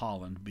William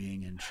Mulholland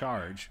being in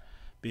charge,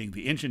 being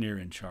the engineer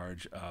in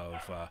charge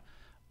of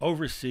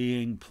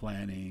overseeing,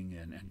 planning,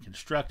 and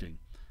constructing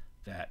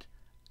that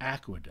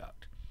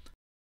aqueduct.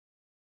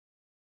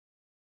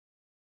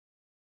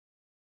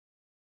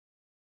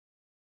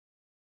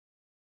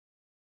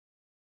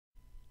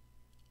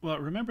 Well,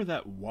 remember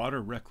that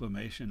Water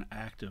Reclamation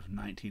Act of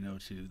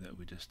 1902 that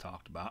we just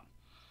talked about?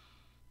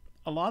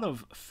 A lot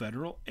of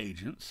federal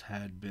agents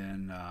had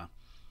been,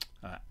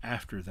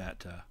 after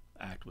that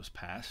act was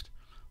passed,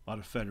 a lot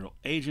of federal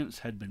agents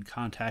had been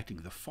contacting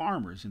the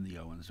farmers in the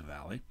Owens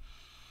Valley,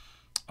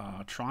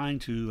 trying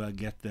to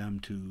get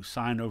them to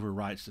sign over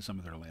rights to some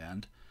of their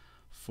land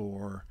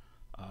for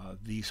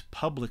these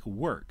public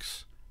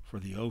works for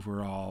the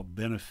overall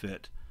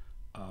benefit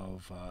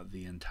of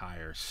the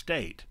entire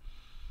state.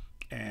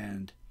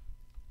 And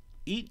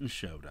Eaton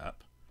showed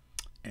up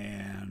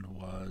and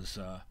was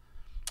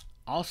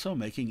also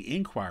making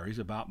inquiries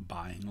about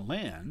buying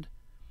land,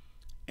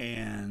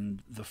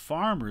 and the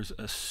farmers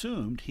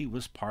assumed he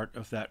was part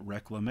of that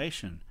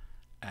Reclamation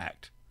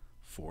Act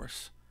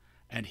force,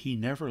 and he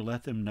never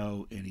let them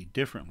know any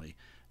differently,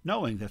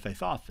 knowing that they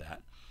thought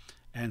that.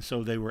 And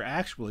so they were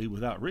actually,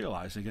 without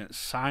realizing it,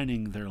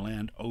 signing their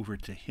land over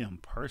to him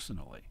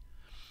personally.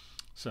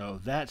 So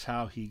that's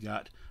how he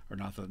got, or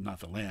not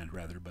the land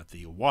rather, but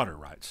the water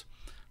rights,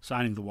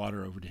 signing the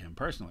water over to him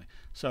personally.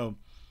 So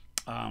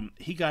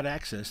he got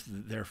access,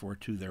 therefore,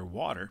 to their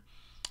water,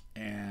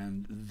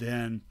 and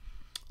then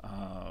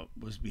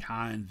was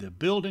behind the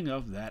building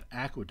of that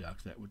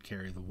aqueduct that would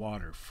carry the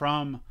water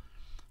from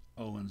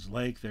Owens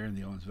Lake there in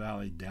the Owens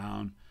Valley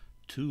down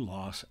to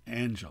Los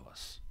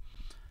Angeles.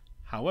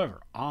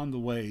 However, on the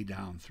way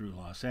down through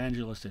Los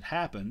Angeles, it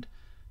happened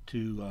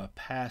to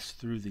pass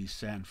through the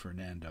San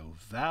Fernando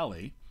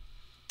Valley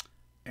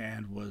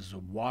and was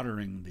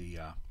watering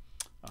the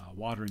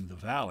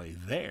valley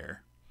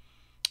there,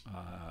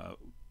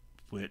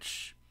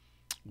 which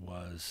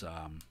was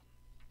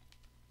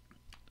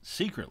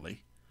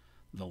secretly,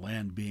 the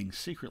land being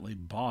secretly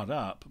bought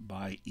up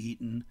by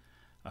Eaton,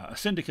 a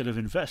syndicate of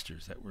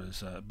investors that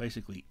was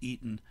basically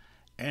Eaton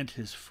and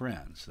his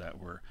friends that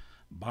were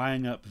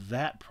buying up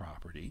that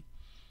property,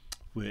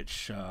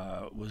 which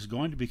was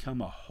going to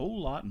become a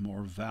whole lot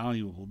more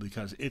valuable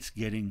because it's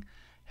getting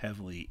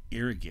heavily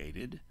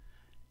irrigated.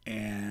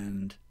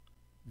 And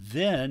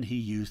then he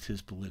used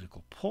his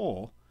political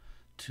pull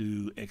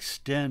to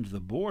extend the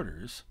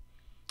borders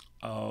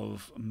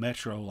of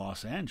Metro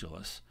Los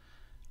Angeles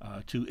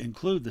to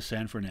include the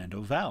San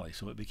Fernando Valley.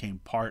 So it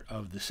became part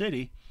of the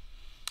city,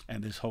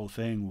 and this whole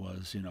thing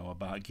was,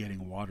 about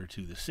getting water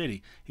to the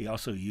city. He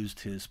also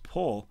used his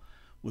pull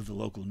with the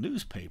local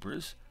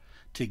newspapers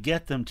to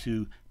get them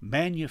to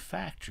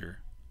manufacture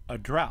a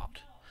drought.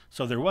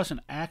 So there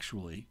wasn't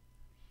actually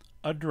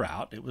a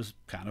drought. It was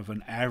kind of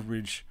an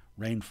average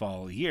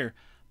rainfall a year,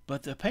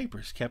 but the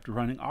papers kept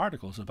running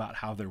articles about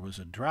how there was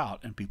a drought,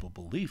 and people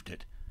believed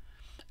it.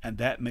 And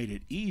that made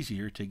it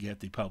easier to get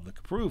the public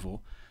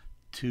approval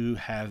to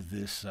have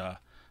this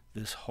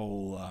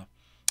whole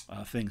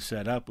thing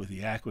set up with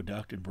the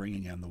aqueduct and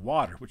bringing in the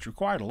water, which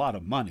required a lot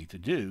of money to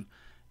do,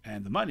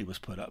 and the money was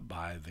put up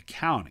by the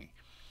county.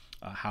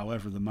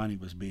 However, the money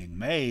was being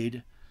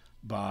made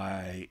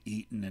by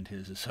Eaton and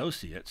his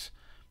associates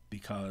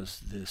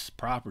because this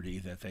property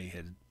that they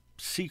had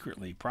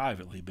secretly,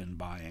 privately been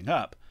buying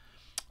up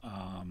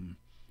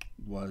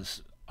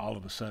was all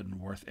of a sudden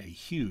worth a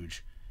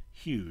huge,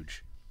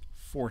 huge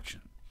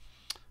fortune.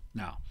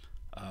 Now,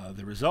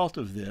 the result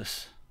of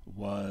this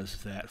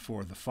was that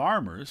for the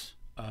farmers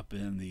up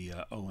in the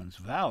Owens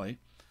Valley,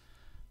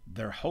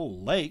 their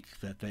whole lake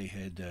that they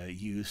had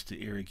used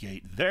to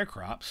irrigate their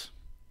crops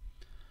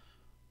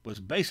was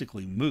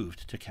basically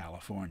moved to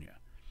California.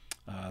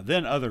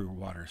 Then other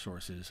water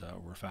sources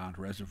were found,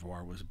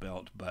 reservoir was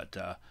built, but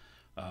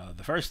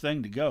the first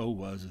thing to go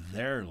was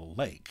their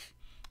lake,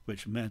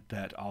 which meant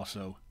that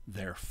also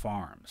their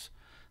farms.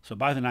 So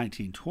by the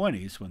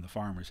 1920s, when the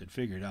farmers had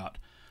figured out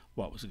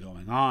what was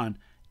going on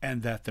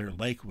and that their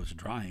lake was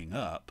drying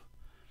up,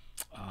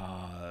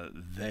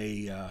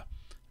 they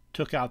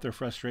took out their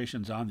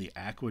frustrations on the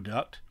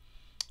aqueduct.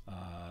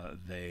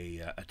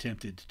 They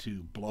attempted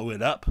to blow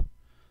it up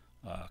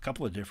a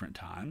couple of different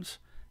times,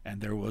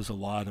 and there was a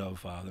lot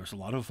of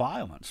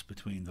violence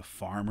between the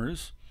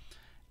farmers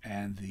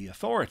and the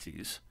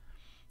authorities.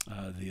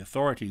 The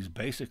authorities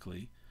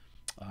basically,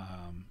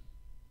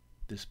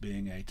 this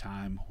being a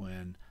time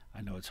when,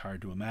 I know it's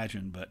hard to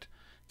imagine, but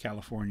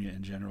California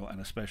in general, and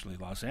especially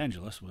Los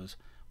Angeles, was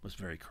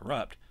very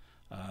corrupt.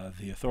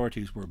 The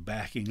authorities were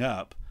backing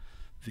up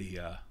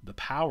the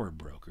power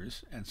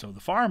brokers, and so the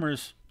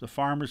farmers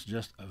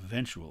just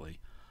eventually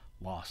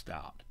lost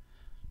out.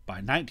 By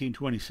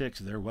 1926,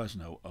 there was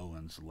no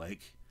Owens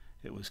Lake.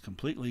 It was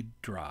completely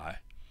dry,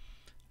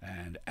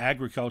 and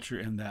agriculture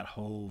in that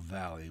whole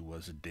valley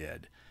was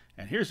dead.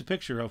 And here's a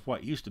picture of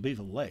what used to be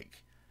the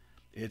lake.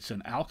 It's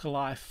an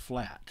alkali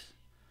flat,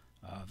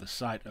 the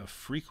site of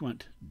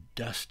frequent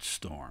dust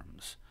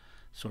storms,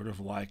 sort of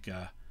like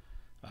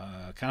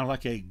kind of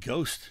like a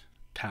ghost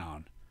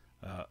town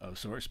of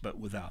sorts, but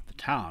without the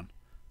town.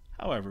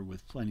 However,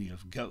 with plenty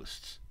of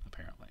ghosts,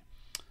 apparently.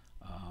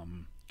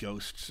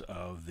 Ghosts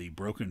of the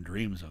broken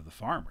dreams of the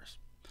farmers.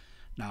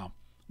 Now,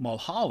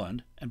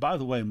 Mulholland, and by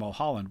the way,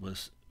 Mulholland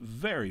was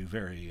very,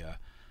 very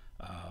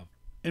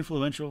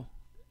influential.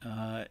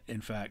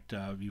 In fact,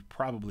 you've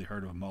probably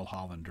heard of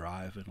Mulholland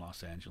Drive in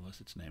Los Angeles.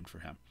 It's named for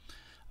him.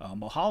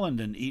 Mulholland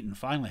and Eaton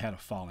finally had a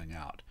falling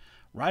out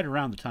right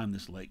around the time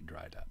this lake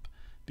dried up,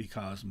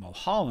 because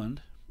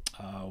Mulholland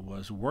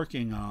was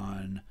working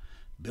on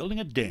building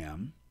a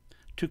dam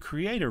to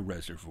create a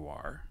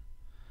reservoir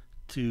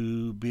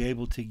to be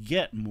able to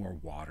get more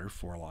water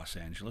for Los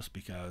Angeles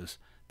because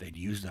they'd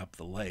used up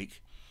the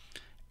lake.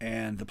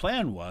 And the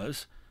plan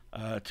was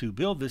to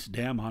build this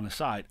dam on a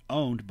site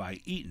owned by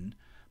Eaton,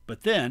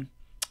 but then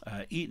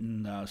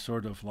Eaton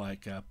sort of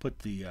like put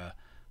the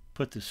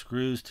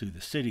screws to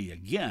the city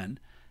again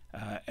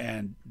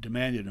and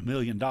demanded $1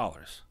 million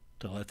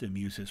to let them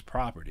use his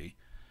property.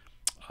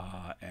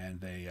 And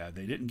they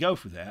didn't go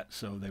for that,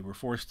 so they were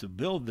forced to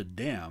build the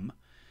dam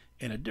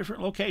in a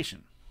different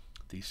location,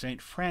 the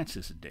St.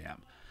 Francis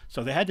Dam.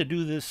 So they had to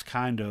do this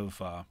kind of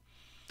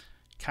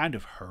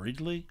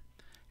hurriedly,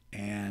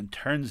 and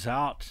turns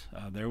out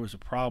there was a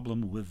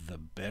problem with the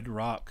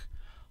bedrock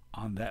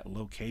on that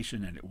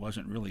location, and it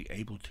wasn't really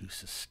able to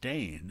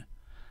sustain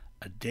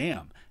a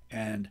dam,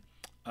 and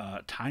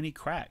tiny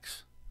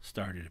cracks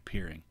started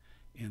appearing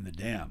in the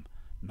dam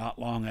not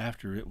long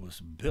after it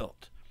was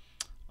built.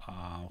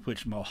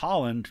 Which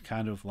Mulholland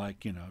kind of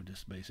like,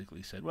 just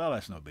basically said, well,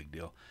 that's no big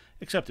deal.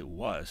 Except it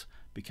was,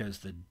 because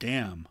the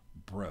dam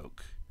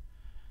broke.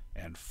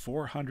 and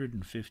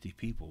 450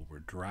 people were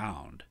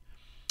drowned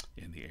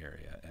in the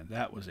area. And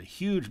that was a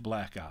huge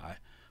black eye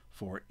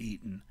for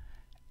Eaton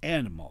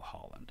and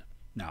Mulholland.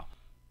 Now,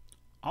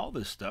 all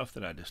this stuff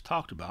that I just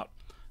talked about,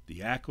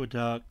 the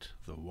aqueduct,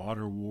 the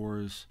water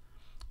wars,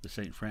 the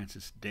St.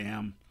 Francis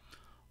Dam,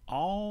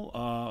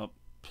 all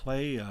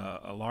play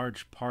a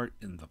large part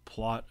in the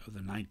plot of the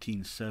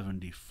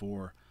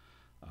 1974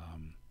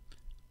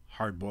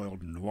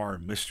 hard-boiled noir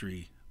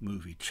mystery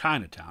movie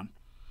Chinatown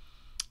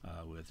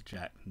with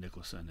Jack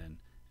Nicholson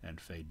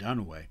and Faye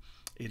Dunaway.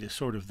 It is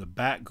sort of the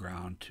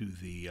background to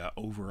the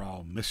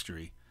overall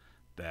mystery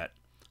that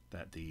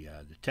the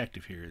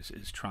detective here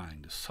is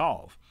trying to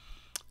solve.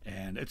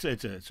 And it's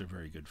a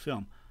very good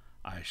film.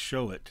 I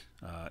show it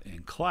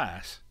in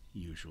class,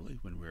 usually,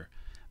 when we're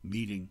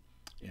meeting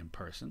in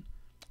person.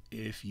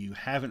 If you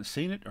haven't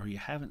seen it, or you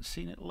haven't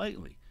seen it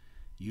lately,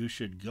 you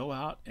should go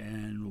out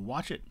and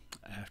watch it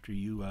after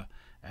you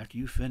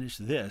finish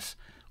this,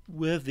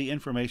 with the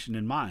information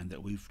in mind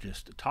that we've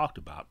just talked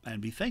about,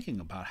 and be thinking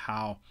about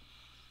how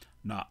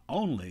not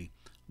only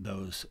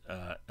those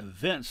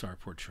events are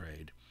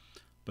portrayed,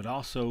 but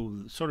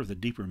also sort of the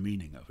deeper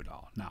meaning of it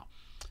all. Now,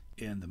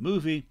 in the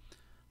movie,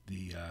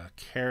 the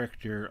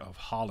character of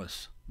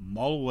Hollis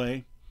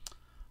Mulway,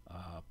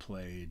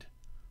 played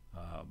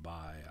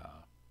by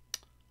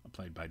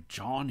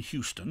John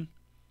Huston,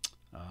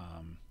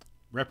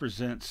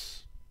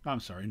 represents, I'm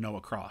sorry,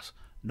 Noah Cross.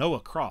 Noah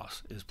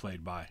Cross is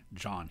played by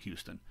John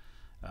Huston,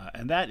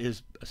 and that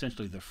is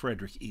essentially the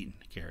Frederick Eaton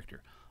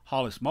character.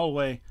 Hollis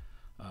Mulway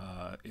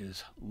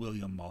is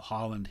William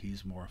Mulholland.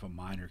 He's more of a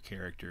minor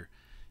character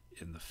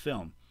in the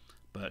film,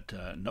 but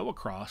Noah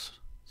Cross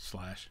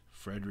 /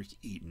 Frederick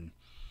Eaton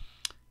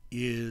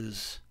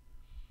is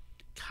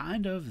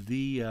kind of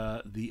the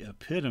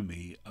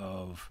epitome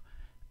of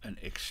an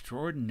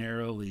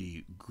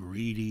extraordinarily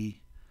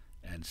greedy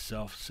and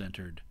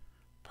self-centered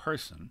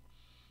person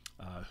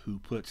who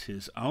puts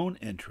his own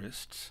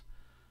interests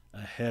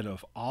ahead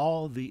of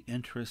all the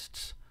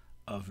interests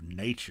of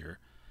nature.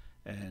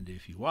 And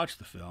if you watch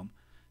the film,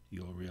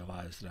 you'll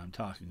realize that I'm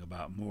talking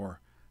about more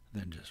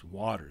than just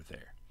water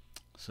there.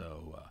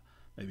 So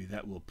maybe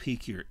that will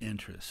pique your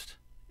interest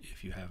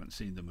if you haven't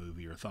seen the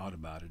movie or thought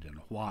about it in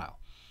a while.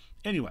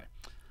 Anyway,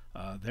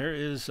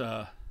 there's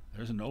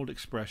an old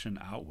expression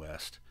out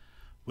west: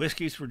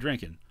 whiskey's for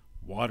drinking,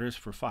 water's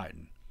for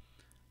fighting.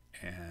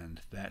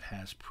 And that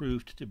has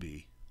proved to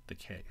be the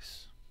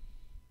case.